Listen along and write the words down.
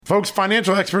Folks,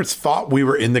 financial experts thought we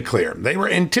were in the clear. They were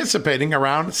anticipating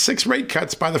around 6 rate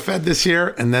cuts by the Fed this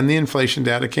year, and then the inflation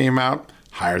data came out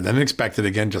higher than expected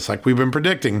again, just like we've been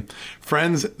predicting.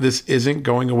 Friends, this isn't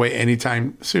going away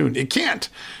anytime soon. It can't.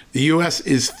 The U.S.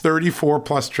 is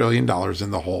 $34+ trillion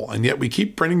in the hole, and yet we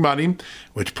keep printing money,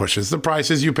 which pushes the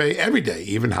prices you pay every day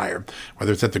even higher,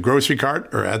 whether it's at the grocery cart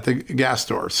or at the gas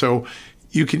store. So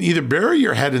you can either bury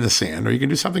your head in the sand or you can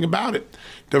do something about it.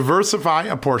 Diversify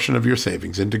a portion of your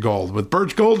savings into gold with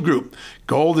Birch Gold Group.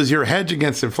 Gold is your hedge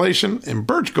against inflation, and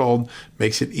Birch Gold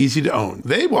makes it easy to own.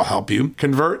 They will help you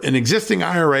convert an existing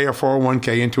IRA or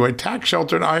 401k into a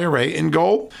tax-sheltered IRA in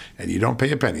gold, and you don't pay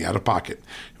a penny out of pocket.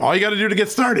 All you got to do to get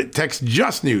started, text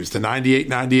Just News to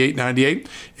 989898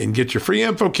 and get your free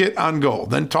info kit on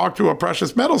gold. Then talk to a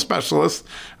precious metal specialist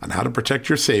on how to protect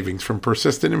your savings from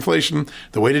persistent inflation.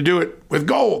 The way to do it with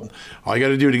gold. All you got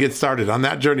to do to get started on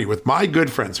that journey with my good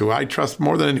friends who I trust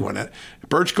more than anyone at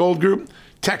Birch Gold Group,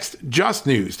 text Just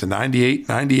News to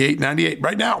 989898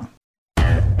 right now.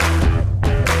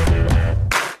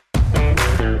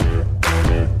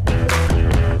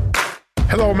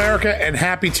 Hello, America, and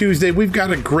happy Tuesday. We've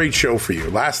got a great show for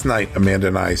you. Last night, Amanda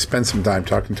and I spent some time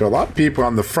talking to a lot of people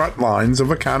on the front lines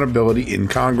of accountability in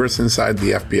Congress inside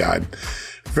the FBI.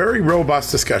 Very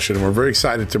robust discussion. We're very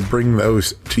excited to bring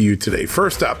those to you today.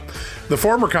 First up, the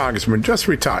former congressman just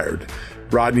retired,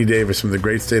 Rodney Davis from the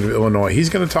great state of Illinois. He's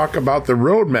going to talk about the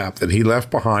roadmap that he left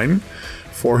behind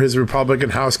for his Republican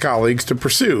House colleagues to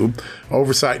pursue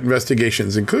oversight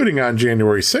investigations, including on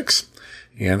January 6th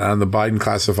and on the Biden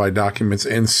classified documents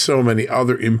and so many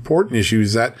other important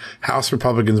issues that House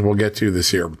Republicans will get to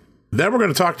this year. Then we're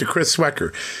going to talk to Chris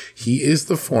Swecker. He is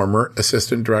the former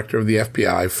assistant director of the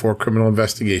FBI for criminal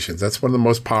investigations. That's one of the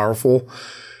most powerful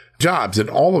jobs in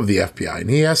all of the FBI. And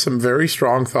he has some very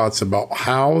strong thoughts about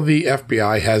how the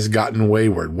FBI has gotten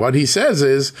wayward. What he says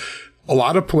is a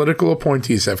lot of political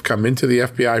appointees have come into the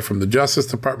FBI from the Justice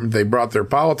Department. They brought their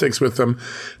politics with them.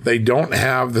 They don't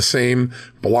have the same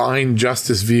blind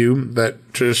justice view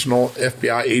that traditional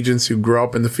FBI agents who grow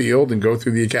up in the field and go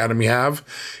through the academy have.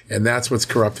 And that's what's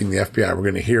corrupting the FBI. We're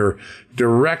going to hear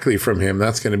directly from him.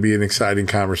 That's going to be an exciting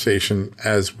conversation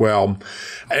as well.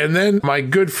 And then my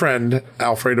good friend,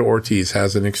 Alfredo Ortiz,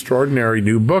 has an extraordinary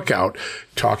new book out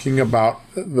talking about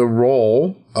the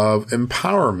role of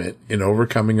empowerment in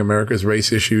overcoming America's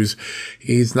race issues.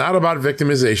 He's not about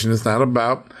victimization. It's not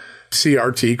about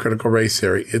CRT, critical race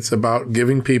theory. It's about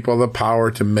giving people the power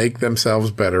to make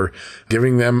themselves better,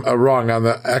 giving them a rung on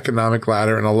the economic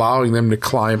ladder and allowing them to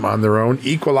climb on their own.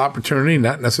 Equal opportunity,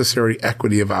 not necessarily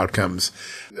equity of outcomes.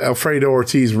 Alfredo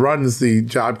Ortiz runs the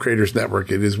Job Creators Network.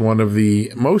 It is one of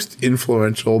the most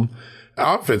influential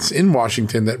outfits in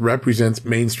Washington that represents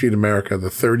Main Street America, the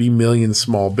 30 million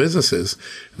small businesses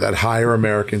that hire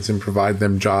Americans and provide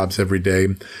them jobs every day.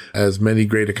 As many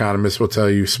great economists will tell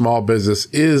you, small business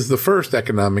is the first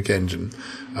economic engine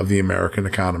of the American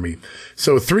economy.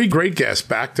 So 3 great guests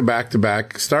back to back to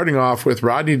back, starting off with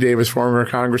Rodney Davis, former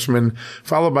congressman,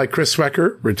 followed by Chris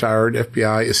Swecker, retired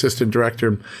FBI assistant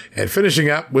director, and finishing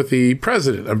up with the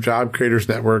president of Job Creators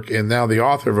Network and now the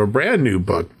author of a brand new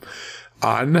book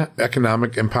on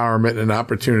economic empowerment and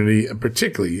opportunity,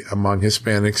 particularly among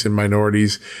Hispanics and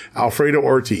minorities. Alfredo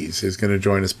Ortiz is going to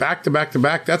join us back to back to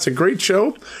back. That's a great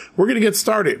show. We're going to get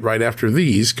started right after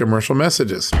these commercial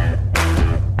messages.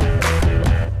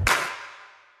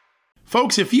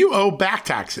 Folks, if you owe back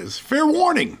taxes, fair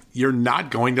warning, you're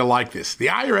not going to like this. The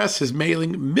IRS is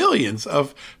mailing millions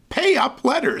of pay-up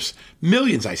letters.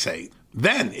 Millions, I say.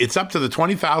 Then it's up to the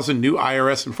 20,000 new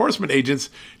IRS enforcement agents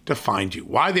to find you.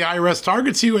 Why the IRS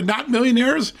targets you and not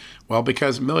millionaires? Well,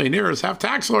 because millionaires have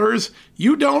tax lawyers.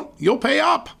 You don't. You'll pay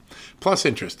up. Plus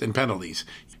interest and penalties.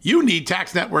 You need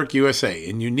Tax Network USA,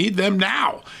 and you need them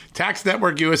now. Tax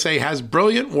Network USA has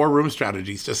brilliant war room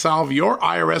strategies to solve your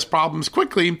IRS problems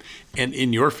quickly and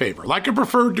in your favor, like a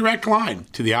preferred direct line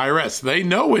to the IRS. They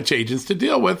know which agents to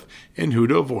deal with and who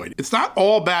to avoid. It's not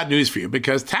all bad news for you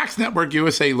because Tax Network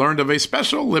USA learned of a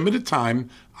special limited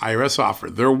time IRS offer.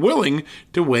 They're willing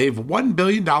to waive $1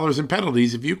 billion in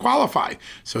penalties if you qualify.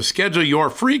 So schedule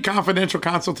your free confidential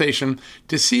consultation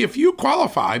to see if you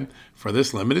qualify for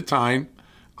this limited time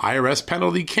IRS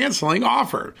penalty canceling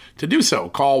offer. To do so,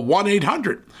 call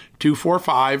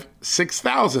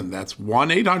 1-800-245-6000. That's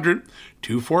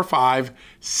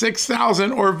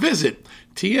 1-800-245-6000 or visit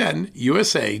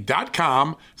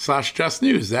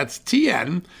tnusa.com/justnews. That's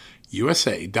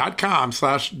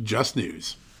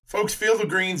tnusa.com/justnews. Folks, Field of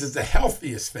Greens is the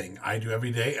healthiest thing I do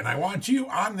every day, and I want you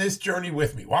on this journey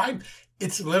with me. Why?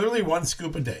 It's literally 1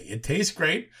 scoop a day. It tastes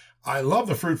great. I love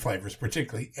the fruit flavors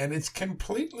particularly, and it's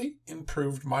completely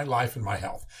improved my life and my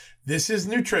health. This is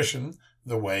nutrition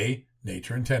the way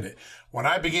nature intended. When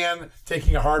I began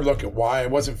taking a hard look at why I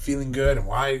wasn't feeling good and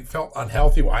why I felt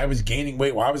unhealthy, why I was gaining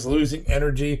weight, why I was losing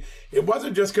energy, it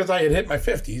wasn't just because I had hit my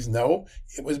 50s. No,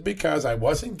 it was because I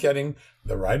wasn't getting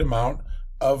the right amount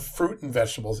of fruit and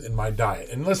vegetables in my diet.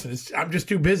 And listen, I'm just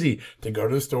too busy to go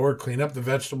to the store, clean up the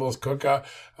vegetables, cook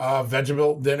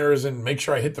vegetable dinners, and make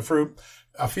sure I hit the fruit.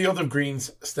 A Field of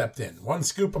Greens stepped in. 1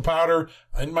 scoop of powder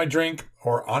in my drink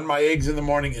or on my eggs in the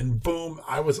morning, and boom,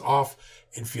 I was off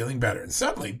and feeling better. And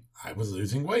suddenly, I was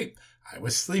losing weight. I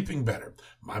was sleeping better.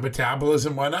 My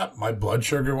metabolism went up. My blood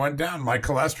sugar went down. My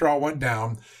cholesterol went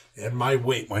down. And my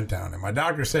weight went down. And my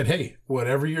doctor said, hey,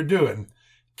 whatever you're doing,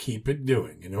 keep it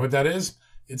doing. You know what that is?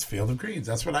 It's Field of Greens.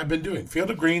 That's what I've been doing. Field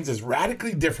of Greens is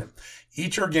radically different.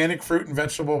 Each organic fruit and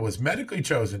vegetable was medically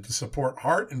chosen to support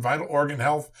heart and vital organ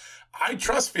health. I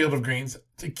trust Field of Greens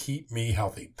to keep me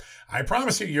healthy. I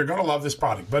promise you, you're going to love this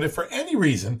product. But if for any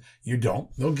reason you don't,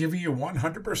 they'll give you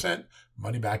 100%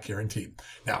 money back guarantee.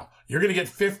 Now, you're going to get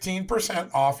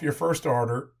 15% off your first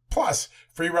order plus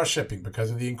free rush shipping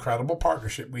because of the incredible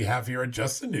partnership we have here at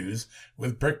Just the News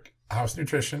with Brick House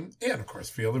Nutrition, and of course,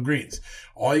 Field of Greens.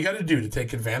 All you got to do to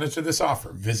take advantage of this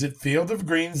offer, visit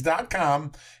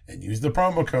fieldofgreens.com and use the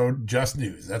promo code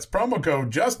JustNews. That's promo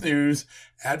code JustNews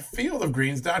at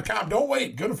fieldofgreens.com. Don't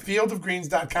wait. Go to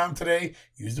fieldofgreens.com today.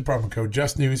 Use the promo code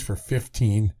JustNews for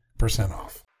 15%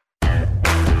 off.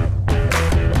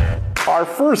 Our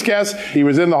first guest, he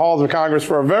was in the halls of Congress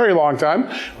for a very long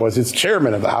time, was its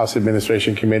chairman of the House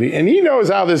Administration Committee, and he knows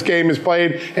how this game is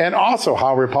played and also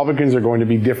how Republicans are going to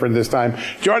be different this time.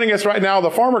 Joining us right now,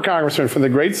 the former congressman from the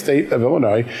great state of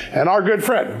Illinois and our good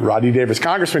friend, Rodney Davis.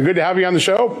 Congressman, good to have you on the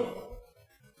show.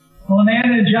 Well,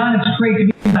 Amanda and John, it's great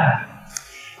to be back.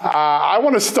 I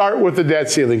want to start with the debt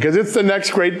ceiling because it's the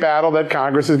next great battle that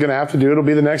Congress is going to have to do. It'll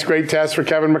be the next great test for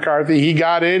Kevin McCarthy. He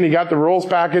got in, he got the rules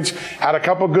package, had a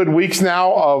couple good weeks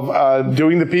now of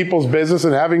doing the people's business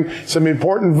and having some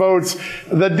important votes.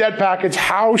 The debt package,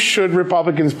 how should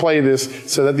Republicans play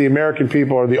this so that the American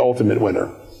people are the ultimate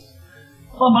winner?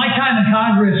 Well, my time in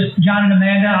Congress, John and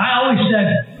Amanda, I always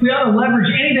said we ought to leverage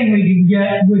anything we can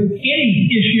get with any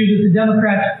issue that the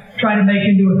Democrats try to make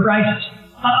into a crisis.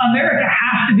 America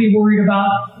has to be worried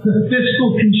about the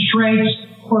fiscal constraints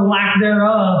or lack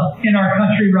thereof in our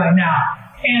country right now.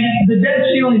 And the debt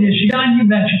ceiling issue, John, you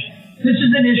mentioned, this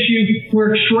is an issue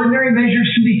where extraordinary measures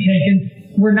can be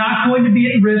taken. We're not going to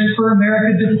be at risk for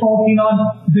America defaulting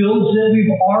on bills that we've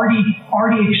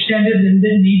already extended and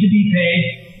that need to be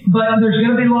paid. But there's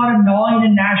going to be a lot of gnawing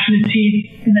and gnashing of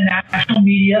teeth in the national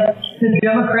media. The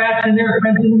Democrats and their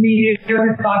friends in the media are going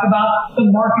to talk about the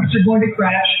markets are going to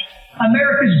crash.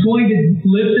 America's going to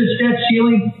lift this debt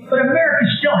ceiling, but America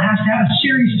still has to have a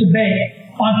serious debate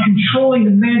on controlling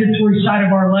the mandatory side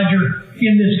of our ledger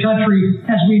in this country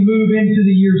as we move into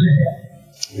the years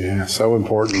ahead. Yeah, so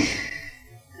important.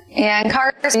 And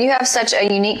Congressman, you have such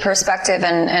a unique perspective,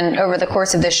 and over the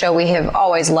course of this show, we have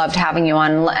always loved having you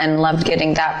on and loved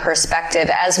getting that perspective.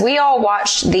 As we all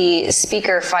watched the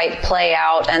speaker fight play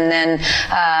out, and then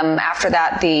after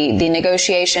that, the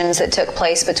negotiations that took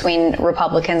place between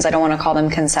Republicans, I don't want to call them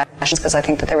concessions because I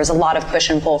think that there was a lot of push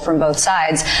and pull from both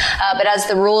sides. But as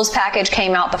the rules package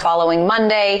came out the following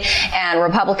Monday, and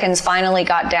Republicans finally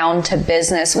got down to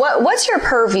business, what's your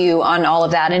purview on all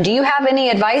of that? And do you have any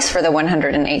advice for the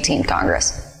 118th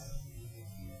Congress?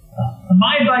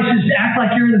 My advice is to act like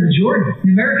you're in the majority.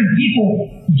 The American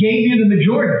people gave you the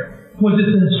majority. Was it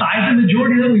the size of the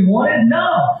majority that we wanted? No.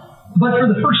 But for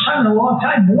the first time in a long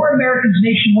time, more Americans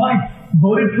nationwide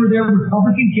voted for their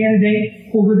Republican candidate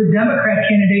over the Democrat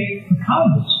candidate for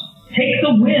Congress. Take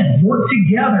the win. Work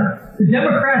together. The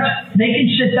Democrats, they can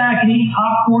sit back and eat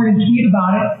popcorn and tweet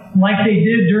about it like they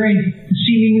did during the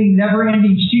seemingly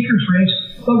never-ending speaker's race.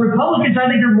 But Republicans, I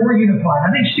think, are more unified.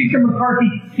 I think Speaker McCarthy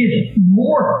he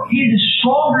is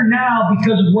stronger now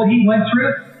because of what he went through,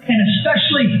 and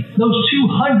especially those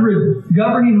 200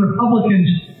 governing Republicans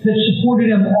that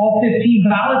supported him all 15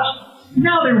 ballots.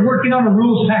 Now they're working on a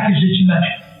rules package that you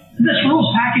mentioned. This rules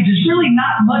package is really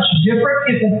not much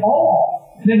different, if at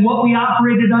all, than what we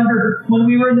operated under when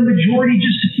we were in the majority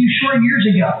just a few short years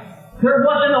ago. There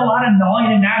wasn't a lot of gnawing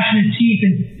and gnashing of teeth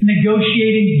and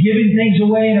negotiating, giving things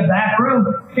away in a back room.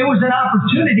 It was an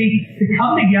opportunity to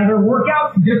come together, work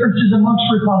out differences amongst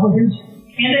Republicans,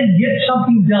 and then get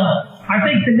something done. I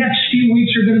think the next few weeks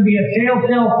are going to be a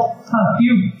telltale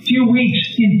few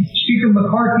weeks in Speaker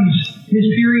McCarthy's his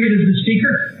period as the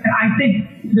Speaker. And I think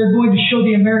they're going to show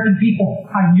the American people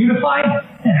how unified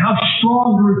and how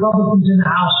strong the Republicans in the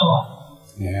House are.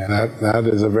 Yeah, that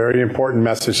is a very important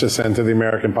message to send to the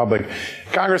American public.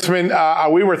 Congressman,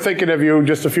 we were thinking of you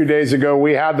just a few days ago.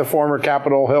 We had the former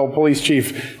Capitol Hill police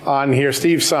chief on here,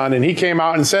 Steve Sund, and he came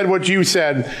out and said what you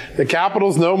said. The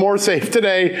Capitol's no more safe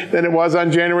today than it was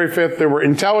on January 5th. There were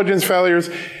intelligence failures.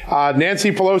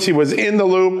 Nancy Pelosi was in the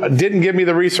loop, didn't give me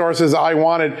the resources I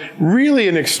wanted. Really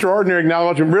an extraordinary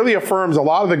acknowledgement, really affirms a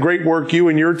lot of the great work you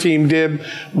and your team did.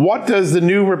 What does the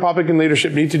new Republican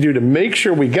leadership need to do to make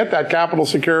sure we get that Capitol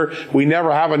secure, we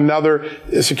never have another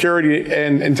security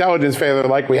and intelligence failure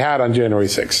like we had on January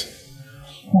 6th?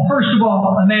 Well, first of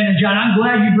all, Amanda, John, I'm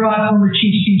glad you brought former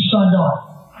Chief Steve Sund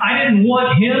on. I didn't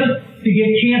want him to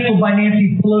get canceled by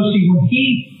Nancy Pelosi when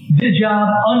he did a job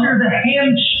under the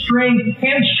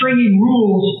hamstringing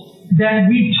rules that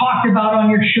we've talked about on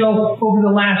your show over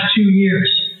the last 2 years.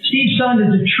 Steve Sund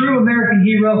is a true American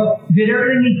hero, did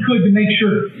everything he could to make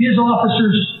sure his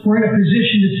officers were in a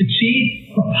position to succeed.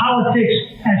 But politics,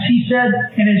 as he said,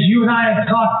 and as you and I have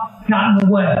talked, got in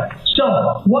the way. So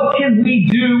what can we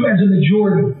do as a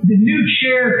majority? The new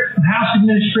chair of House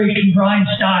Administration, Brian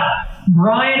Stott.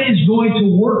 Brian is going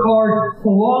to work hard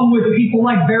along with people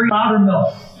like Barry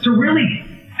Loudermilk to really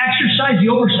exercise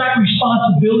the oversight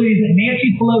responsibility that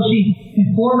Nancy Pelosi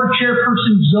and former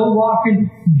chairperson Zoe Lofgren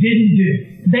didn't do.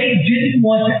 They didn't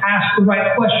want to ask the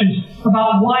right questions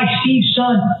about why Steve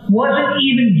Sund wasn't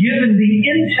even given the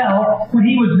intel when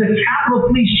he was the Capitol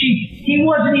Police chief. He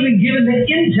wasn't even given the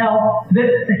intel that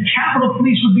the Capitol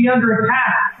Police would be under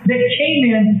attack that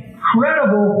came in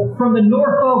credible from the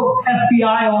Norfolk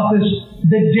FBI office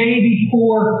the day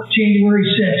before January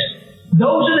 6th.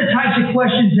 Those are the types of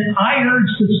questions that I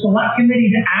urged the Select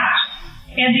Committee to ask.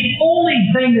 And the only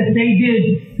thing that they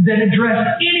did that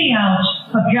addressed any ounce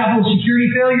of Capitol security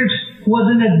failures was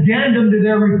an addendum to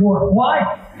their report. Why?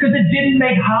 Because it didn't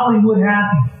make Hollywood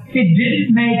happy. It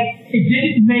didn't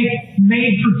make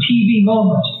made-for-TV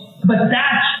moments. But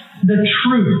that's the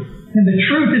truth. And the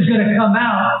truth is going to come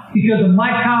out because of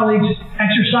my colleagues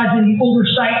exercising the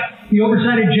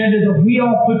oversight agenda that we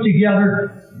all put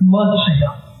together months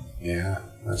ago. Yeah,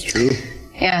 that's true.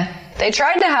 Yeah. They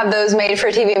tried to have those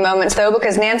made-for-TV moments, though,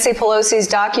 because Nancy Pelosi's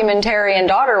documentarian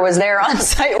daughter was there on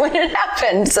site when it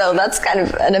happened. So that's kind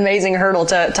of an amazing hurdle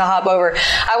to hop over.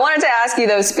 I wanted to ask you,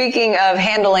 though, speaking of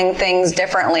handling things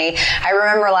differently, I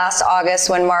remember last August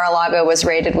when Mar-a-Lago was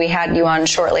raided, we had you on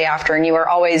shortly after, and you were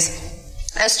always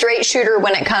a straight shooter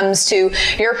when it comes to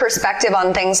your perspective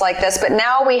on things like this. But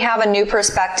now we have a new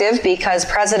perspective because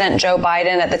President Joe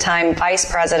Biden, at the time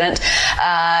Vice President,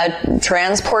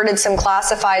 transported some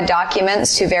classified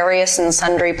documents to various and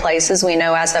sundry places. We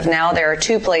know as of now there are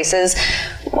 2 places.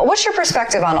 What's your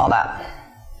perspective on all that?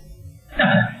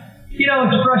 You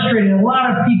know, it's frustrating. A lot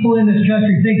of people in this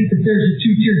country think that there's a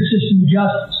 2-tiered system of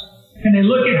justice. And they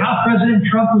look at how President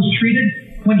Trump was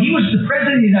treated when he was the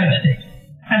President of the United States.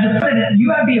 As a president,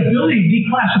 you have the ability to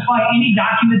declassify any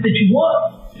document that you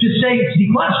want. Just say it's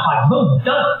declassified. Boom,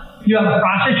 done. You have a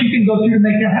process you can go through to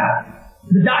make that happen.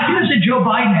 The documents that Joe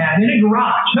Biden had in a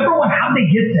garage, number one, how'd they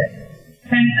get there?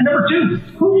 And number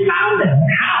 2, who found them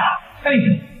and how? I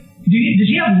mean, does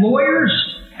he have lawyers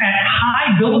at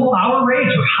high billable hour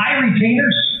rates or high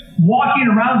retainers walking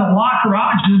around the locked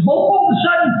garage and all of a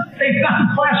sudden they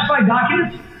found classified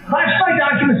documents? Classified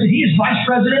documents that he as vice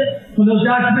president, when those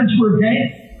documents were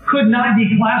obtained, could not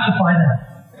declassify them.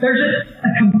 There's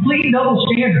a complete double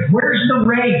standard. Where's the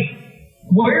raid?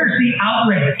 Where's the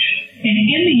outrage? And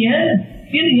in the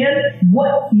end,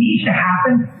 what needs to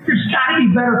happen, there's got to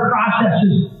be better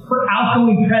processes for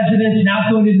outgoing presidents and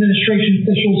outgoing administration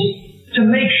officials to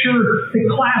make sure that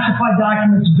classified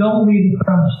documents don't leave the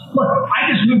premise. Look,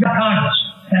 I just moved to Congress,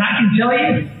 and I can tell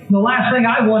you, the last thing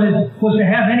I wanted was to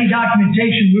have any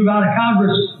documentation move out of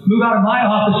Congress, move out of my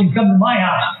office, and come to my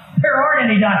house. There aren't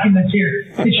any documents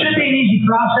here. It should be an easy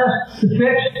process to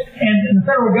fix, and the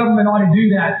federal government ought to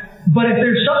do that. But if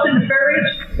there's something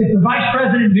nefarious, if the vice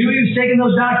president knew he was taking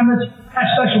those documents, that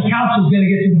special counsel is going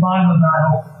to get to the bottom of that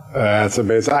hole. That's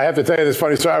amazing. I have to tell you this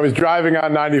funny story. I was driving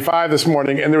on 95 this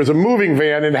morning, and there was a moving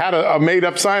van and had a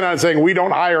made-up sign on it saying, "We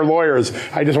don't hire lawyers."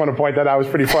 I just want to point that out. It was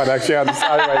pretty fun, actually, on the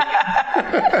side.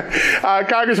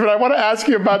 Congressman, I want to ask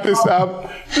you about this.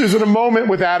 There's a moment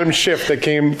with Adam Schiff that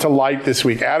came to light this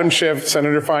week. Adam Schiff,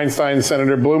 Senator Feinstein,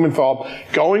 Senator Blumenthal,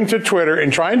 going to Twitter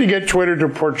and trying to get Twitter to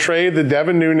portray the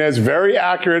Devin Nunes very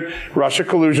accurate Russia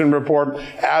collusion report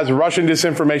as Russian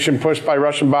disinformation pushed by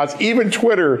Russian bots. Even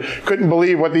Twitter couldn't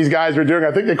believe what these these guys are doing.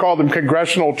 I think they called them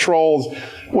congressional trolls.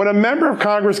 When a member of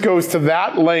Congress goes to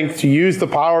that length to use the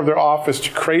power of their office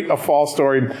to create a false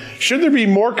story, should there be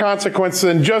more consequences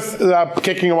than just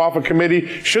kicking them off a committee?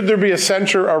 Should there be a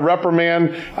censure, a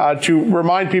reprimand to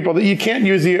remind people that you can't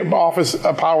use the office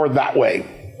of power that way?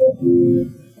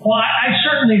 Well, I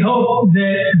certainly hope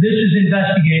that this is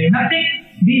investigated. And I think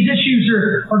these issues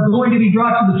are going to be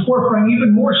brought to the forefront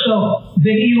even more so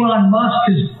than Elon Musk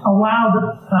has allowed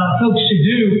folks to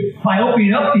do by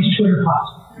opening up these Twitter pods.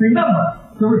 Remember,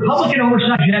 the Republican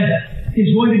oversight agenda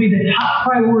is going to be the top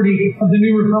priority of the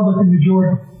new Republican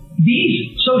majority.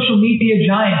 These social media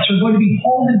giants are going to be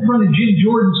hauled in front of Jim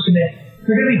Jordan's committee.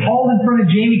 They're going to be hauled in front of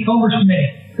Jamie Comer's committee.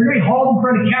 They're going to be hauled in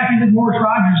front of Kathy McMorris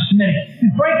Rogers' committee.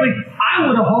 And frankly, I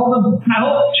would have hauled them, and I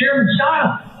hope Chairman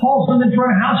Stiles hauls them in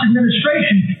front of House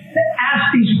administration to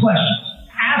ask these questions.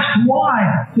 Ask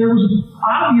why there was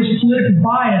obvious political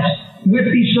bias with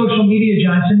these social media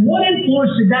giants, and what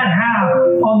influence did that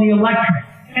have on the electorate?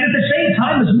 And at the same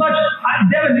time,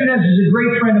 Devin Nunes is a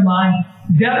great friend of mine.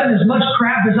 Devin, as much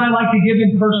crap as I like to give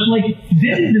him personally,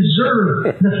 didn't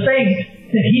deserve the fate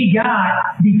that he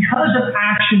got because of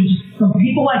actions from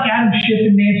people like Adam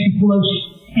Schiff and Nancy Pelosi.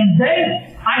 And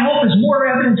I hope as more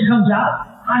evidence comes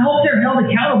out, I hope they're held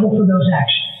accountable for those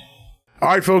actions. All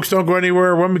right, folks, don't go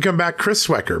anywhere. When we come back, Chris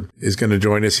Swecker is going to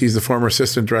join us. He's the former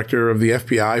assistant director of the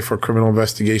FBI for criminal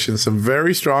investigations. Some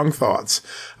very strong thoughts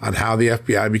on how the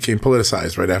FBI became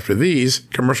politicized right after these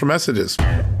commercial messages.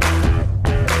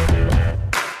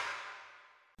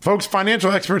 Folks,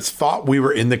 financial experts thought we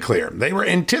were in the clear. They were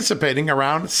anticipating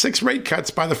around 6 rate cuts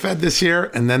by the Fed this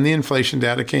year, and then the inflation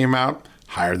data came out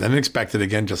higher than expected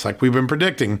again, just like we've been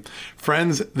predicting.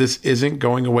 Friends, this isn't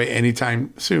going away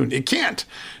anytime soon. It can't.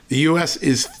 The U.S.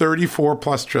 is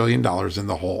 $34+ trillion in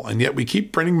the hole, and yet we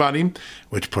keep printing money,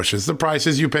 which pushes the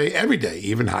prices you pay every day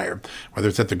even higher, whether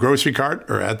it's at the grocery cart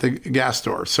or at the gas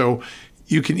store. So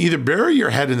you can either bury your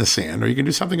head in the sand or you can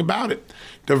do something about it.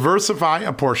 Diversify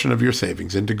a portion of your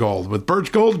savings into gold with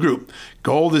Birch Gold Group.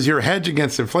 Gold is your hedge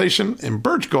against inflation, and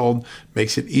Birch Gold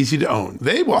makes it easy to own.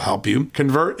 They will help you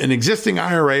convert an existing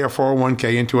IRA or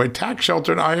 401k into a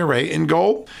tax-sheltered IRA in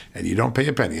gold, and you don't pay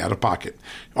a penny out of pocket.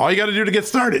 All you got to do to get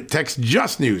started, text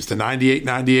Just News to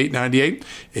 989898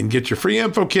 and get your free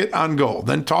info kit on gold.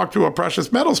 Then talk to a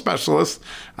precious metal specialist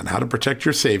on how to protect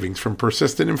your savings from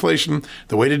persistent inflation.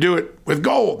 The way to do it with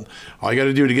gold. All you got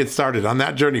to do to get started on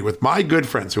that journey with my good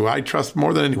friends who I trust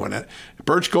more than anyone at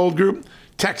Birch Gold Group,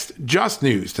 text Just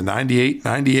News to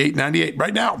 989898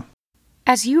 right now.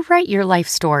 As you write your life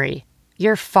story,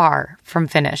 you're far from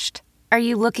finished. Are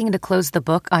you looking to close the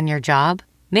book on your job?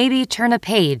 Maybe turn a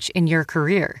page in your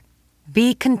career?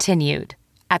 Be continued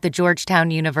at the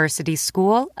Georgetown University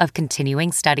School of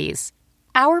Continuing Studies.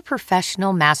 Our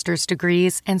professional master's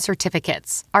degrees and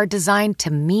certificates are designed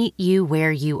to meet you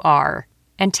where you are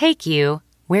and take you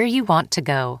where you want to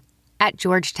go. At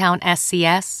Georgetown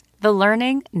SCS, the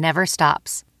learning never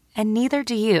stops, and neither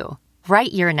do you.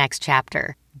 Write your next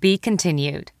chapter. Be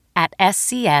continued at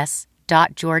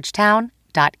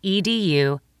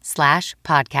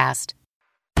scs.georgetown.edu/podcast.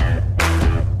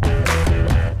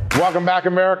 Welcome back,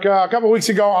 America. A couple of weeks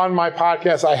ago on my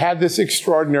podcast, I had this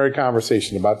extraordinary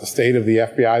conversation about the state of the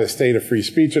FBI, the state of free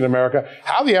speech in America,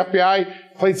 how the FBI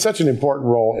played such an important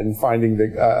role in finding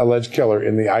the alleged killer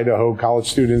in the Idaho college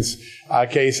students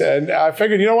case. And I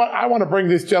figured, you know what? I want to bring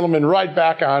this gentleman right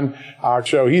back on our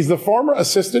show. He's the former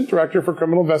assistant director for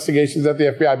criminal investigations at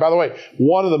the FBI. By the way,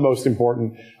 one of the most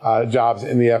important jobs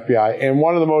in the FBI and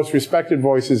one of the most respected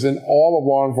voices in all of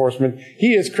law enforcement.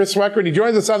 He is Chris Swecker, and he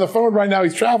joins us on the phone right now.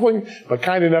 He's traveling, but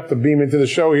kind enough to beam into the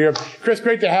show here. Chris,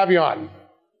 great to have you on.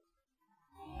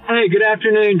 Hey, good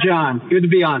afternoon, John. Good to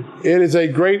be on. It is a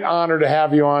great honor to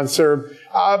have you on, sir.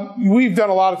 We've done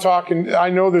a lot of talk, and I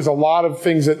know there's a lot of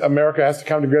things that America has to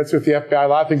come to grips with the FBI, a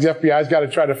lot of things the FBI's got to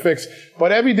try to fix.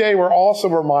 But every day we're also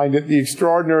reminded the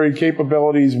extraordinary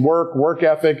capabilities, work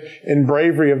ethic, and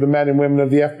bravery of the men and women of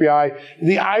the FBI.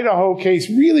 The Idaho case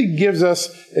really gives us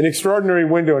an extraordinary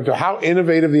window into how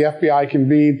innovative the FBI can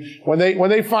be. When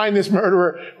they find this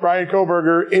murderer, Bryan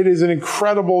Kohberger, it is an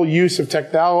incredible use of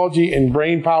technology and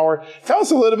brain power. Tell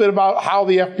us a little bit about how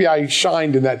the FBI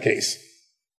shined in that case.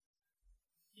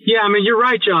 Yeah, I mean, you're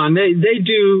right, John. They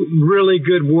do really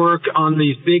good work on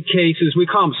these big cases. We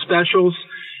call them specials,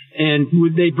 and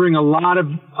they bring a lot of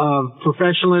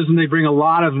professionalism. They bring a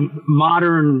lot of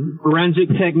modern forensic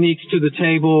techniques to the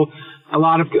table, a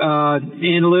lot of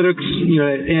analytics,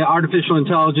 artificial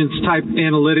intelligence type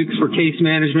analytics for case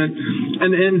management,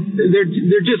 and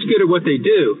they're just good at what they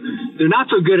do. They're not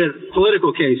so good at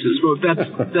political cases, but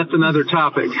that's another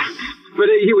topic. But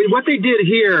what they did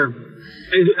here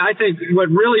I think what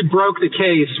really broke the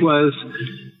case was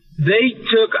they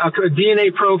took a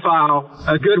DNA profile,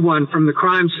 a good one from the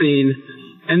crime scene,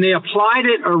 and they applied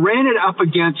it or ran it up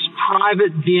against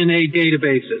private DNA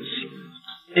databases.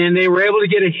 And they were able to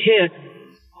get a hit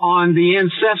on the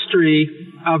ancestry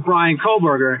of Bryan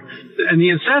Kohberger. And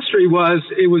the ancestry was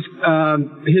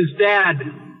his dad,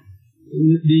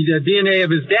 the DNA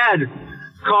of his dad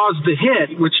caused the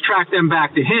hit, which tracked them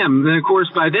back to him. And of course,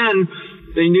 by then,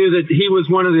 they knew that he was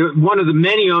one of the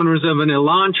many owners of an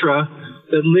Elantra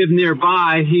that lived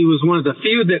nearby. He was one of the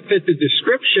few that fit the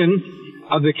description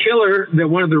of the killer that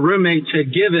one of the roommates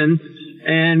had given,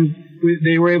 and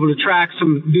they were able to do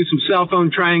some cell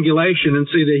phone triangulation and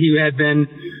see that he had been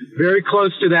very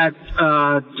close to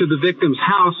the victim's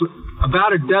house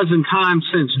about a dozen times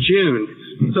since June.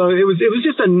 So it was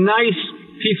just a nice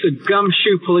piece of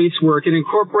gumshoe police work. It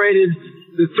incorporated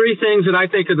the three things that I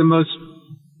think are the most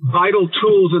vital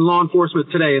tools in law enforcement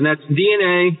today, and that's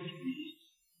DNA,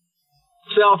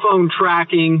 cell phone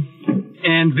tracking,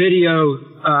 and video,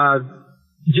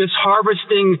 just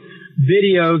harvesting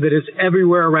video that is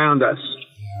everywhere around us.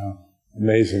 Yeah,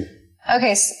 amazing.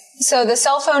 Okay, so the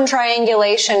cell phone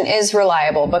triangulation is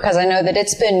reliable because I know that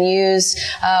it's been used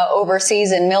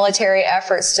overseas in military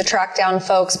efforts to track down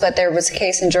folks, but there was a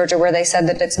case in Georgia where they said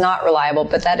that it's not reliable,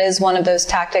 but that is one of those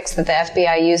tactics that the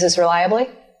FBI uses reliably?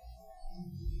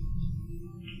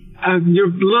 You're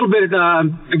a little bit, I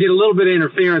get a little bit of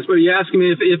interference, but are you asking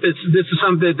me if this is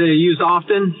something that they use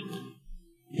often?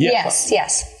 Yes.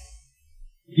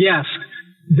 Yes.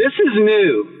 This is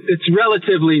new. It's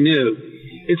relatively new.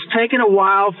 It's taken a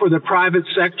while for the private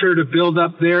sector to build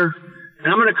up their, and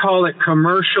I'm going to call it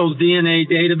commercial DNA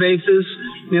databases.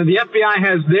 You know, the FBI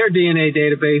has their DNA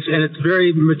database, and it's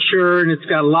very mature, and it's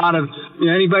got a lot of,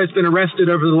 anybody that's been arrested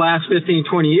over the last 15,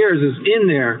 20 years is in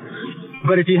there.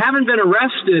 But if you haven't been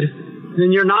arrested,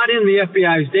 then you're not in the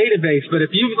FBI's database. But if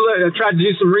you've tried to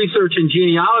do some research in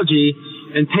genealogy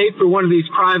and paid for one of these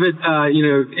private,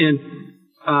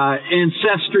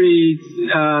 Ancestry,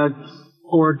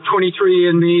 or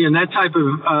 23andMe and that type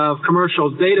of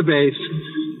commercial database,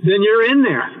 then you're in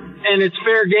there. And it's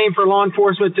fair game for law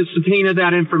enforcement to subpoena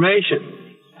that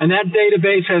information. And that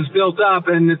database has built up,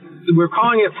 and we're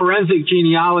calling it forensic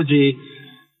genealogy.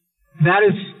 That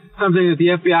is something that the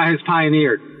FBI has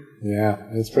pioneered. Yeah,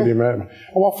 it's pretty amazing.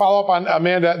 I want to follow up on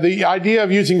Amanda. The idea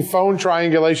of using phone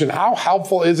triangulation, how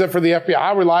helpful is it for the FBI?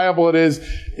 How reliable it is?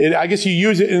 I guess you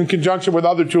use it in conjunction with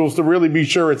other tools to really be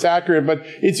sure it's accurate, but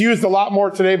it's used a lot more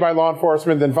today by law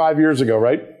enforcement than 5 years ago,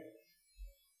 right?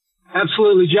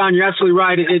 Absolutely, John. You're absolutely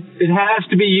right. It has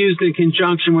to be used in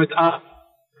conjunction with other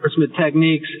enforcement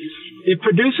techniques. It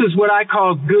produces what I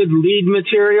call good lead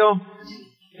material.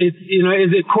 Is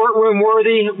it courtroom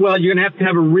worthy? Well, you're going to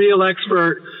have a real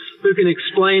expert who can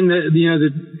explain the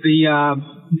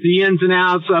ins and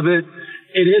outs of it.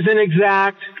 It isn't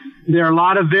exact. There are a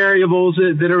lot of variables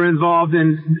that are involved,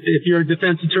 and if you're a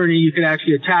defense attorney, you can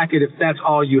actually attack it if that's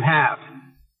all you have.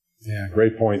 Yeah,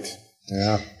 great point.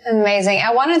 Yeah. Amazing.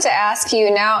 I wanted to ask you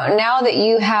now that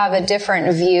you have a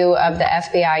different view of the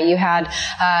FBI, you had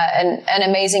an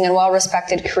amazing and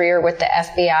well-respected career with the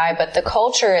FBI, but the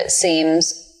culture, it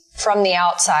seems, from the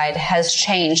outside has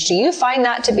changed. Do you find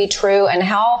that to be true? And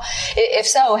if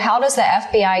so, how does the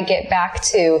FBI get back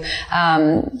to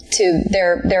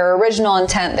their original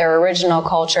intent, their original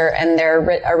culture, and their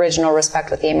original respect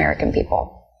with the American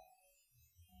people?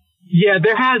 Yeah,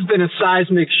 there has been a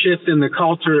seismic shift in the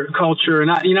culture, and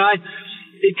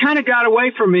it kind of got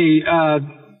away from me. I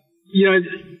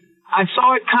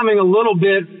saw it coming a little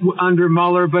bit under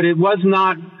Mueller, but it was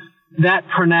not that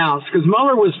pronounced, because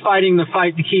Mueller was fighting the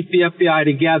fight to keep the FBI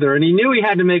together, and he knew he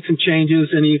had to make some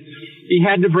changes, and he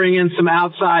had to bring in some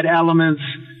outside elements,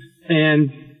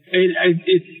 and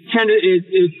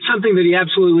it's something that he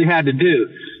absolutely had to do.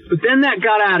 But then that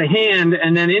got out of hand,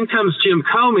 and then in comes Jim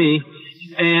Comey,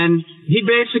 and he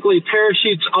basically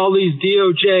parachutes all these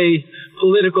DOJ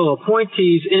political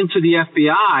appointees into the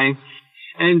FBI,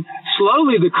 and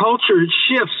slowly the culture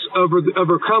shifts over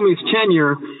Comey's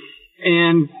tenure,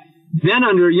 and then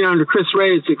under Chris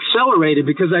Wray, it's accelerated,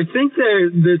 because I think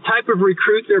the type of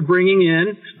recruit they're bringing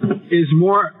in is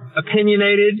more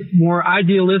opinionated, more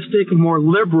idealistic, more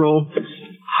liberal,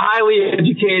 highly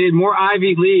educated, more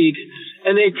Ivy League,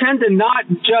 and they tend to not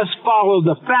just follow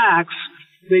the facts.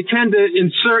 They tend to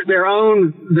insert their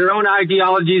own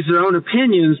ideologies, their own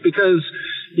opinions, because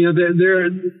the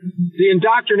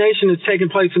indoctrination that's taking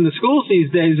place in the schools these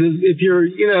days is if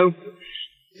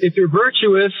you're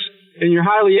virtuous and you're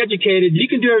highly educated, you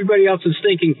can do everybody else's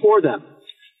thinking for them.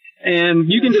 And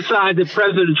you can decide that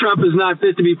President Trump is not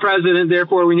fit to be president,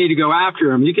 therefore we need to go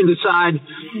after him. You can decide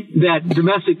that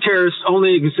domestic terrorists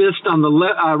only exist on the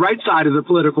right side of the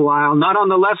political aisle, not on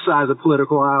the left side of the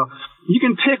political aisle. You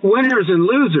can pick winners and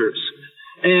losers.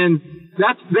 And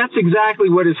that's exactly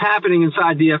what is happening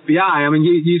inside the FBI. I mean,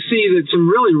 you see that some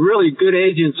really, really good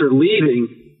agents are leaving.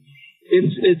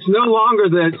 It's no longer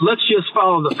that let's just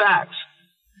follow the facts.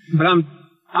 But I'm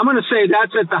going to say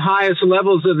that's at the highest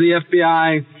levels of the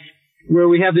FBI, where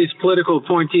we have these political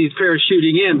appointees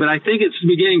parachuting in, but I think it's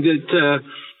beginning to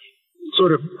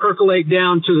sort of percolate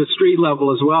down to the street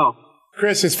level as well.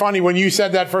 Chris, it's funny, when you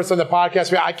said that first on the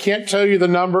podcast, I can't tell you the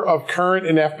number of current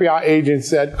and FBI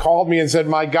agents that called me and said,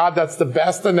 my God, that's the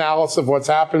best analysis of what's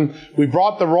happened. We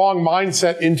brought the wrong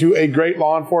mindset into a great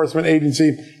law enforcement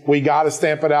agency. We got to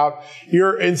stamp it out.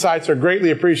 Your insights are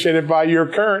greatly appreciated by your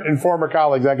current and former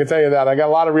colleagues. I can tell you that. I got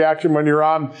a lot of reaction when you're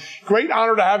on. Great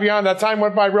honor to have you on. That time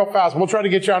went by real fast. We'll try to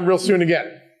get you on real soon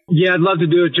again. Yeah, I'd love to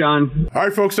do it, John. All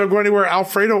right, folks, don't go anywhere.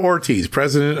 Alfredo Ortiz,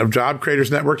 president of Job Creators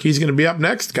Network. He's going to be up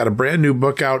next. Got a brand new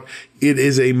book out. It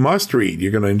is a must read.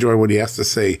 You're going to enjoy what he has to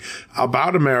say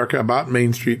about America, about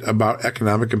Main Street, about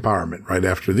economic empowerment right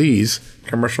after these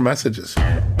commercial messages.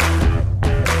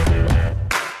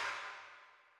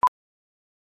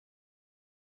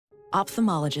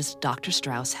 Ophthalmologist Dr.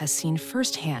 Strauss has seen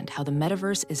firsthand how the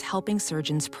metaverse is helping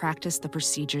surgeons practice the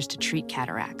procedures to treat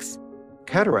cataracts.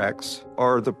 Cataracts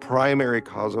are the primary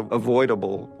cause of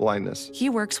avoidable blindness. He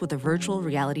works with a virtual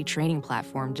reality training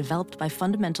platform developed by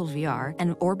Fundamental VR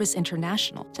and Orbis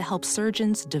International to help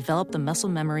surgeons develop the muscle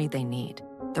memory they need.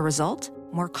 The result?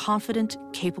 More confident,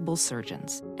 capable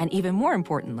surgeons. And even more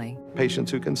importantly, patients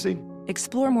who can see.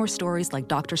 Explore more stories like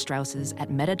Dr. Strauss's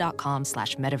at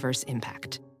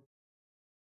meta.com/metaverseimpact.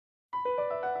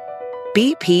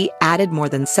 BP added more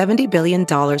than $70 billion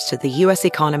to the U.S.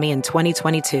 economy in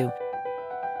 2022.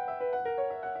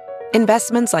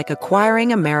 Investments like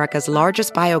acquiring America's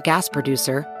largest biogas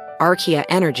producer, Archaea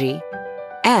Energy,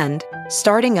 and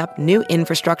starting up new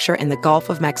infrastructure in the Gulf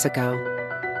of Mexico.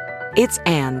 It's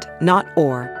and, not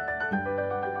or.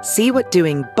 See what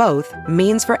doing both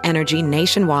means for energy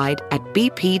nationwide at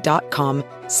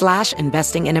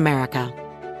bp.com/investing in America.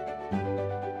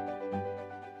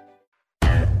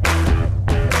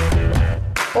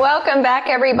 Welcome back,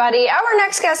 everybody. Our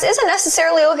next guest isn't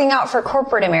necessarily looking out for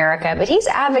corporate America, but he's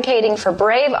advocating for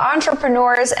brave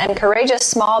entrepreneurs and courageous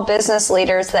small business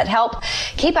leaders that help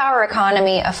keep our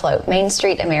economy afloat. Main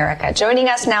Street America. Joining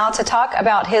us now to talk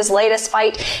about his latest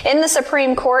fight in the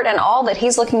Supreme Court and all that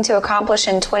he's looking to accomplish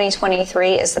in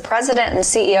 2023 is the president and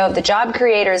CEO of the Job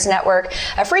Creators Network,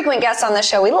 a frequent guest on the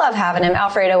show. We love having him.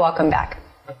 Alfredo, welcome back.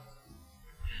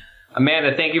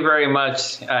 Amanda, thank you very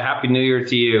much. Happy New Year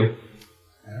to you.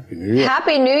 Happy New Year.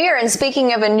 Happy New Year. And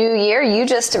speaking of a new year, you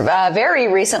just very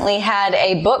recently had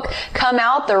a book come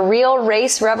out, The Real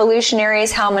Race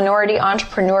Revolutionaries, How Minority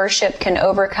Entrepreneurship Can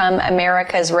Overcome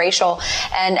America's Racial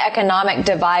and Economic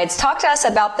Divides. Talk to us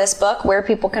about this book, where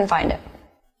people can find it.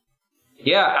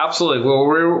 Yeah, absolutely.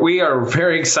 Well, we are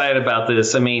very excited about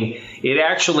this. I mean, it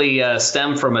actually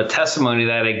stemmed from a testimony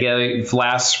that I gave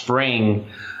last year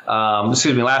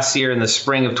in the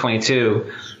spring of 22.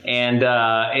 And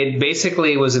it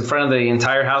basically was in front of the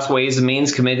entire House Ways and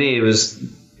Means Committee. It was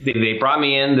they brought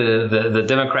me in, the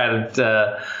Democrat,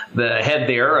 the head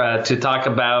there, to talk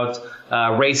about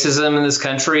racism in this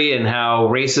country and how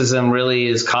racism really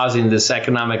is causing this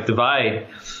economic divide.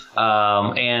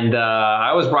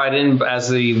 I was brought in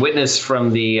as the witness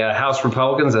from the House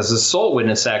Republicans, as a sole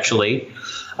witness, actually.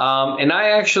 And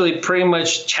I actually pretty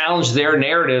much challenged their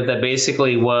narrative that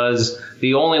basically was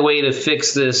the only way to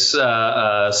fix this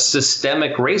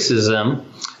systemic racism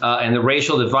and the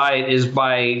racial divide is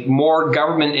by more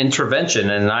government intervention.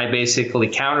 And I basically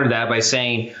countered that by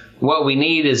saying what we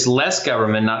need is less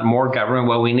government, not more government.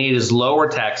 What we need is lower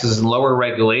taxes and lower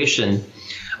regulation.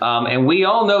 And we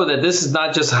all know that this is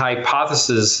not just a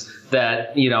hypothesis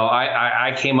that,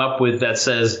 I came up with that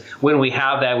says when we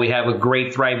have that, we have a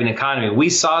great thriving economy.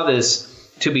 We saw this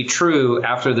to be true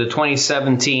after the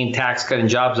 2017 Tax Cut and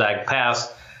Jobs Act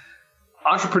passed.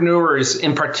 Entrepreneurs,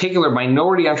 in particular,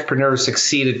 minority entrepreneurs,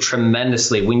 succeeded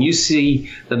tremendously. When you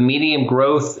see the medium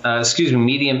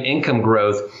income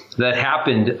growth that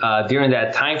happened during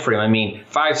that time frame, I mean,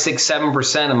 5, 6,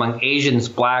 7% among Asians,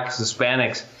 Blacks,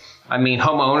 Hispanics. I mean,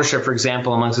 home ownership, for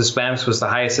example, amongst Hispanics was the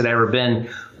highest it ever been.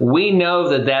 We know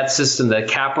that system, that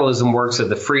capitalism works, that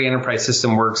the free enterprise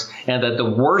system works, and that the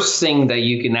worst thing that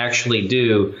you can actually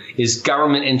do is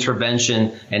government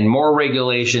intervention and more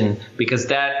regulation, because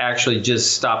that actually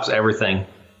just stops everything.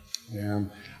 Yeah.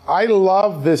 I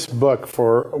love this book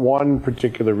for one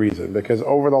particular reason, because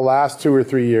over the last 2 or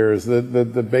 3 years, the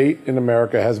debate in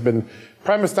America has been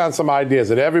premised on some ideas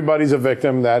that everybody's a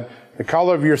victim, that the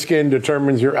color of your skin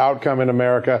determines your outcome in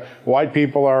America. White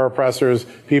people are oppressors.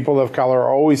 People of color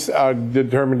are always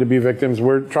determined to be victims.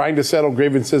 We're trying to settle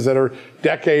grievances that are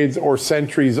decades or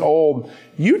centuries old.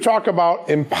 You talk about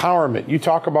empowerment. You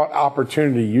talk about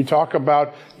opportunity. You talk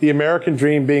about the American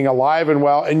dream being alive and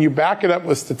well, and you back it up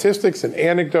with statistics and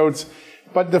anecdotes.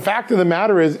 But the fact of the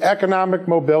matter is economic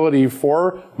mobility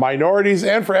for minorities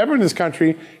and for everyone in this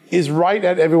country is right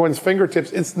at everyone's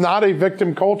fingertips. It's not a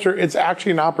victim culture. It's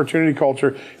actually an opportunity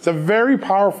culture. It's a very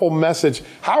powerful message.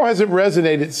 How has it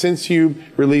resonated since you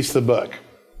released the book?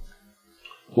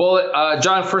 Well,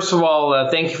 John, first of all,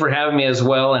 thank you for having me as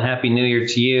well, and Happy New Year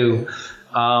to you.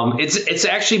 It's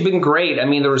actually been great. I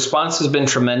mean, the response has been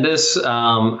tremendous.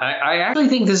 I actually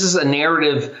think this is a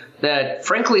narrative that,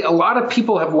 frankly, a lot of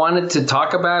people have wanted to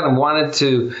talk about and wanted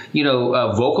to,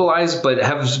 vocalize, but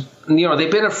have,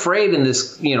 they've been afraid in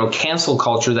this, cancel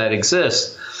culture that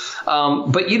exists.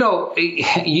 But you know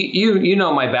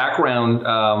my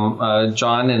background,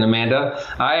 John and Amanda.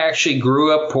 I actually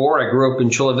grew up poor. I grew up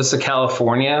in Chula Vista,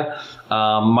 California.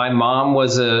 My mom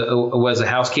was a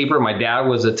housekeeper. My dad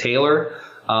was a tailor.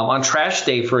 On trash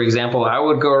day, for example, I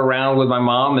would go around with my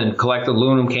mom and collect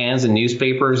aluminum cans and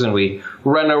newspapers, and we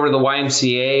run over to the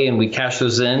YMCA and we cash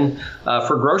those in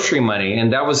for grocery money,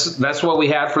 and that's what we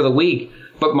had for the week.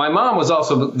 But my mom was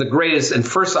also the greatest and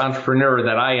first entrepreneur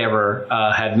that I ever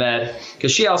had met,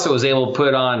 because she also was able to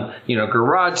put on,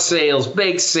 garage sales,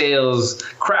 bake sales,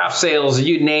 craft sales,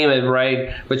 you name it,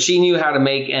 right? But she knew how to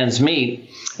make ends meet.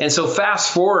 And so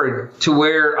fast forward to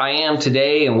where I am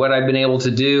today and what I've been able to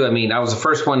do. I mean, I was the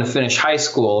first one to finish high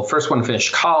school, first one to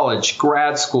finish college,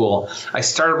 grad school. I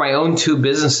started my own 2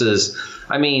 businesses.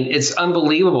 I mean, it's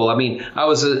unbelievable. I mean, I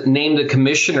was named a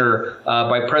commissioner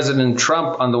by President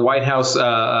Trump on the White House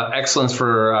Excellence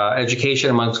for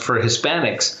Education for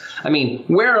Hispanics. I mean,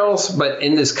 where else but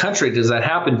in this country does that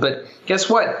happen? But guess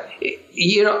what?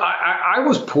 I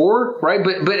was poor, right?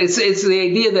 But it's the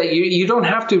idea that you don't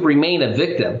have to remain a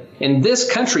victim. In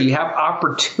this country, you have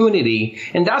opportunity,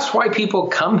 and that's why people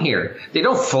come here. They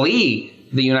don't flee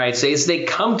the United States. They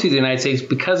come to the United States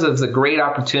because of the great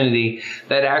opportunity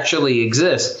that actually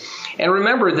exists. And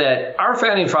remember that our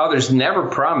founding fathers never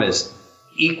promised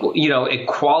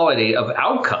equality of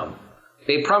outcome.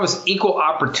 They promised equal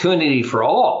opportunity for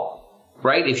all,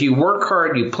 right? If you work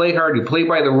hard, you play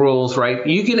by the rules, right?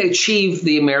 You can achieve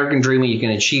the American dream, and you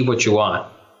can achieve what you want.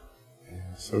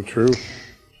 So true.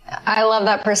 I love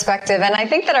that perspective. And I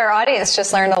think that our audience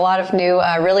just learned a lot of new,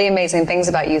 really amazing things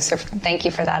about you. So thank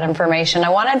you for that information. I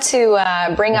wanted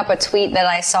to bring up a tweet that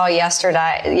I saw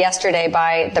yesterday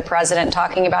by the president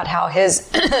talking about how his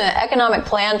economic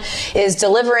plan is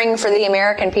delivering for the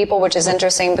American people, which is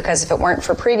interesting because if it weren't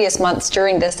for previous months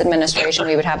during this administration,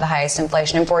 we would have the highest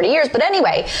inflation in 40 years. But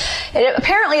anyway,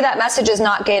 apparently that message is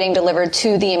not getting delivered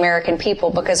to the American people,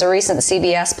 because a recent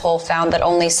CBS poll found that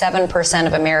only 7%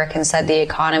 of Americans said the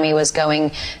economy was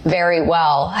going very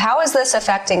well. How is this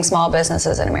affecting small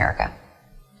businesses in America?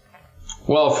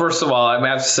 Well, first of all, I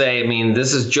have to say, I mean,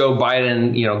 this is Joe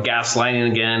Biden,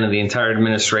 gaslighting again, and the entire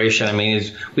administration. I mean,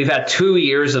 we've had 2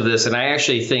 years of this, and I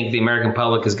actually think the American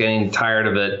public is getting tired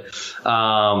of it,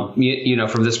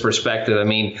 from this perspective. I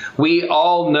mean, we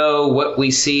all know what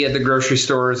we see at the grocery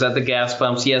stores, at the gas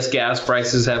pumps. Yes, gas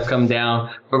prices have come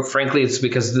down, but frankly, it's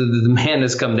because the demand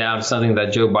has come down, something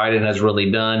that Joe Biden has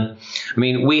really done. I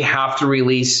mean, we have to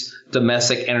release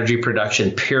domestic energy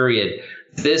production, period.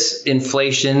 This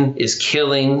inflation is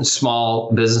killing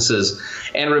small businesses.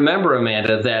 And remember,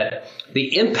 Amanda, that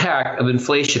the impact of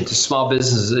inflation to small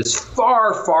businesses is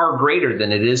far, far greater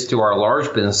than it is to our large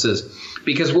businesses.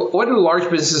 Because what do large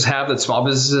businesses have that small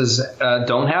businesses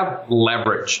don't have?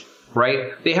 Leverage,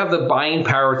 right? They have the buying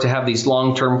power to have these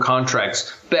long-term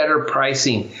contracts, better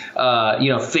pricing,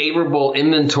 favorable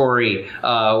inventory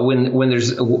when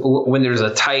there's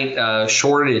a tight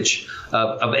shortage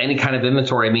of any kind of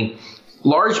inventory. I mean,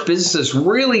 large businesses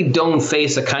really don't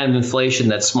face the kind of inflation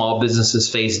that small businesses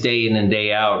face day in and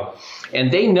day out. And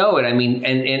they know it. I mean,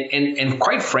 and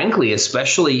quite frankly,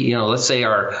 especially, let's say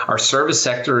our service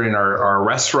sector and our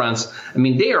restaurants, I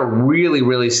mean, they are really,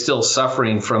 really still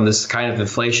suffering from this kind of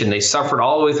inflation. They suffered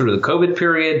all the way through the COVID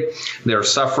period. They're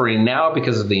suffering now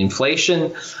because of the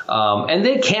inflation. And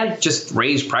they can't just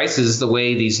raise prices the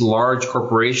way these large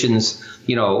corporations,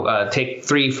 take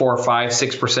 3, 4, 5,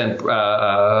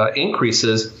 6%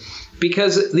 increases,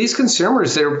 because these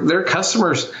consumers, their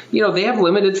customers, they have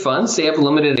limited funds, they have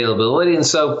limited availability. And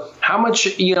so how much,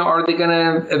 are they going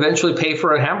to eventually pay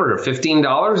for a hamburger?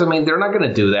 $15? I mean, they're not going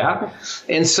to do that.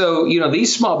 And so,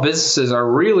 these small businesses are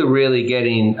really, really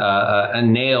getting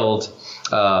nailed,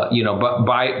 by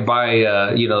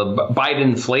Biden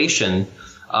inflation.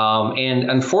 And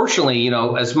unfortunately,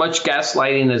 as much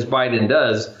gaslighting as Biden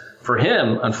does for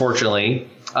him, unfortunately,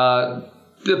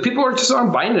 the people just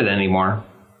aren't buying it anymore.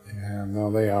 Yeah,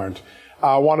 no, they aren't.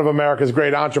 One of America's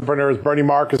great entrepreneurs, Bernie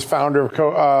Marcus, founder of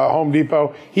Home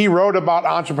Depot. He wrote about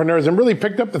entrepreneurs and really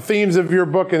picked up the themes of your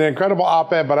book in an incredible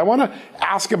op-ed. But I want to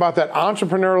ask about that.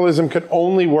 Entrepreneurialism could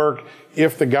only work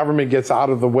if the government gets out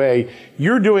of the way.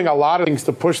 You're doing a lot of things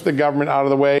to push the government out of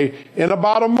the way. In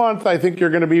about a month, I think you're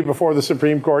going to be before the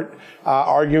Supreme Court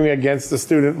arguing against the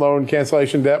student loan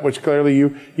cancellation debt, which clearly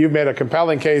you've made a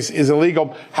compelling case is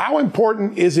illegal. How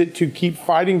important is it to keep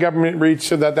fighting government reach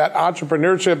so that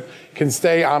entrepreneurship can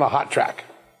stay on a hot track?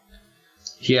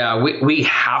 Yeah, we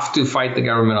have to fight the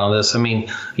government on this. I mean,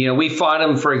 we fought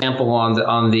them, for example,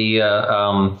 on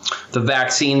the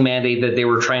vaccine mandate that they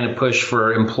were trying to push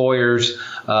for employers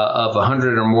of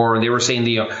 100 or more. They were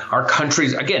saying, our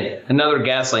countries, again, another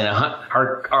gaslight,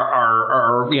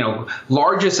 our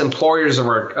largest employers of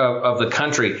the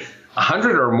country,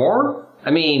 100 or more. I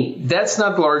mean, that's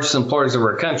not the largest employers of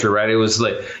our country, right? It was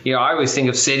like, I always think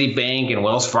of Citibank and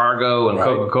Wells Fargo and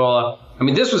Coca-Cola. I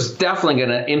mean, this was definitely going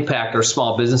to impact our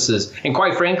small businesses. And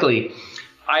quite frankly,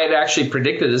 I had actually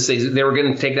predicted this. They were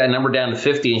going to take that number down to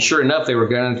 50. And sure enough, they were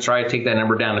going to try to take that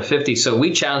number down to 50. So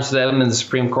we challenged them in the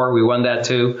Supreme Court. We won that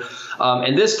too.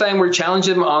 And this time we're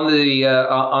challenging them on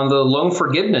the loan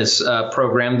forgiveness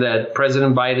program that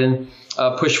President Biden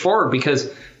pushed forward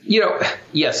because,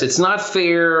 yes, it's not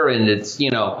fair and it's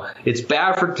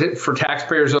bad for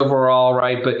taxpayers overall,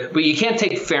 right? But you can't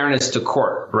take fairness to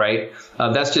court, right?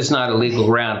 That's just not a legal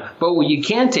ground. But what you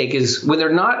can take is when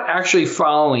they're not actually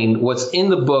following what's in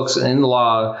the books and in the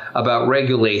law about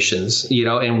regulations,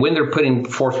 and when they're putting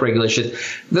forth regulations,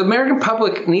 the American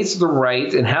public needs the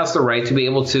right and has the right to be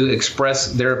able to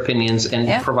express their opinions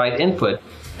and provide input.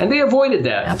 And they avoided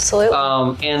that. Absolutely.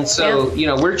 And so,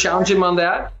 we're challenging them on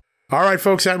that. All right,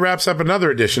 folks, that wraps up another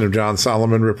edition of John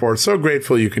Solomon Report. So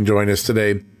grateful you can join us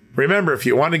today. Remember, if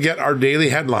you want to get our daily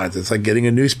headlines, it's like getting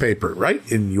a newspaper right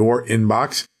in your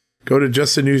inbox. Go to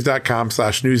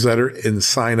justthenews.com/newsletter and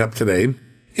sign up today.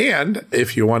 And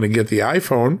if you want to get the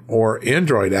iPhone or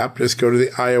Android app, just go to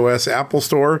the iOS Apple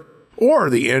Store or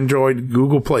the Android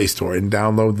Google Play Store and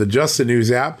download the Just the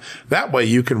News app. That way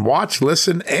you can watch,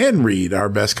 listen, and read our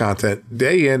best content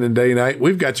day in and day night.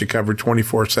 We've got you covered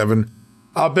 24/7.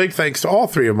 A big thanks to all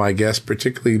three of my guests,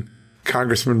 particularly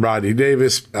Congressman Rodney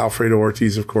Davis, Alfredo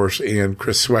Ortiz, of course, and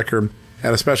Chris Swecker.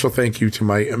 And a special thank you to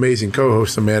my amazing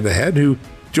co-host, Amanda Head, who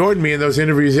joined me in those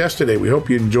interviews yesterday. We hope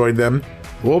you enjoyed them.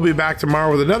 We'll be back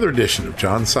tomorrow with another edition of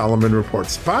John Solomon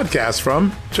Reports, the podcast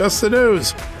from Just the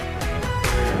News.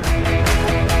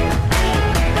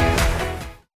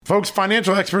 Folks,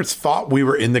 financial experts thought we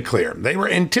were in the clear. They were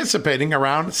anticipating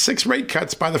around 6 rate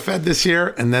cuts by the Fed this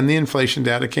year, and then the inflation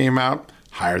data came out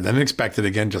higher than expected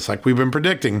again, just like we've been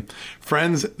predicting.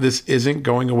 Friends, this isn't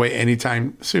going away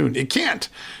anytime soon. It can't.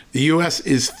 The U.S.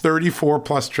 is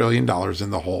 $34+ trillion in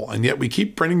the hole, and yet we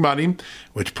keep printing money,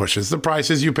 which pushes the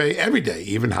prices you pay every day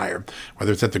even higher,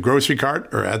 whether it's at the grocery cart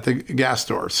or at the gas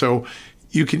store. So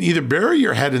you can either bury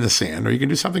your head in the sand or you can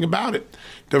do something about it.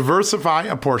 Diversify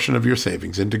a portion of your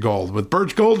savings into gold with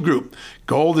Birch Gold Group.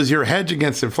 Gold is your hedge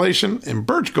against inflation, and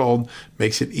Birch Gold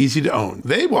makes it easy to own.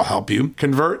 They will help you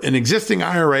convert an existing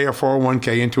IRA or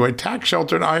 401k into a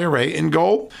tax-sheltered IRA in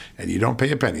gold, and you don't pay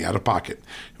a penny out of pocket.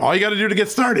 All you got to do to get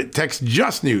started, text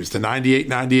Just News to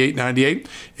 989898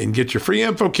 and get your free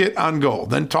info kit on gold.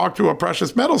 Then talk to a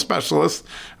precious metal specialist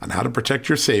on how to protect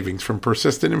your savings from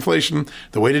persistent inflation.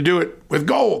 The way to do it with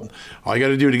gold. All you got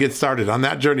to do to get started on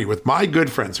that journey with my good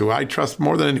friends who I trust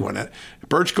more than anyone at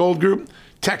Birch Gold Group,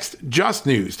 text Just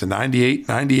News to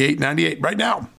 989898 right now.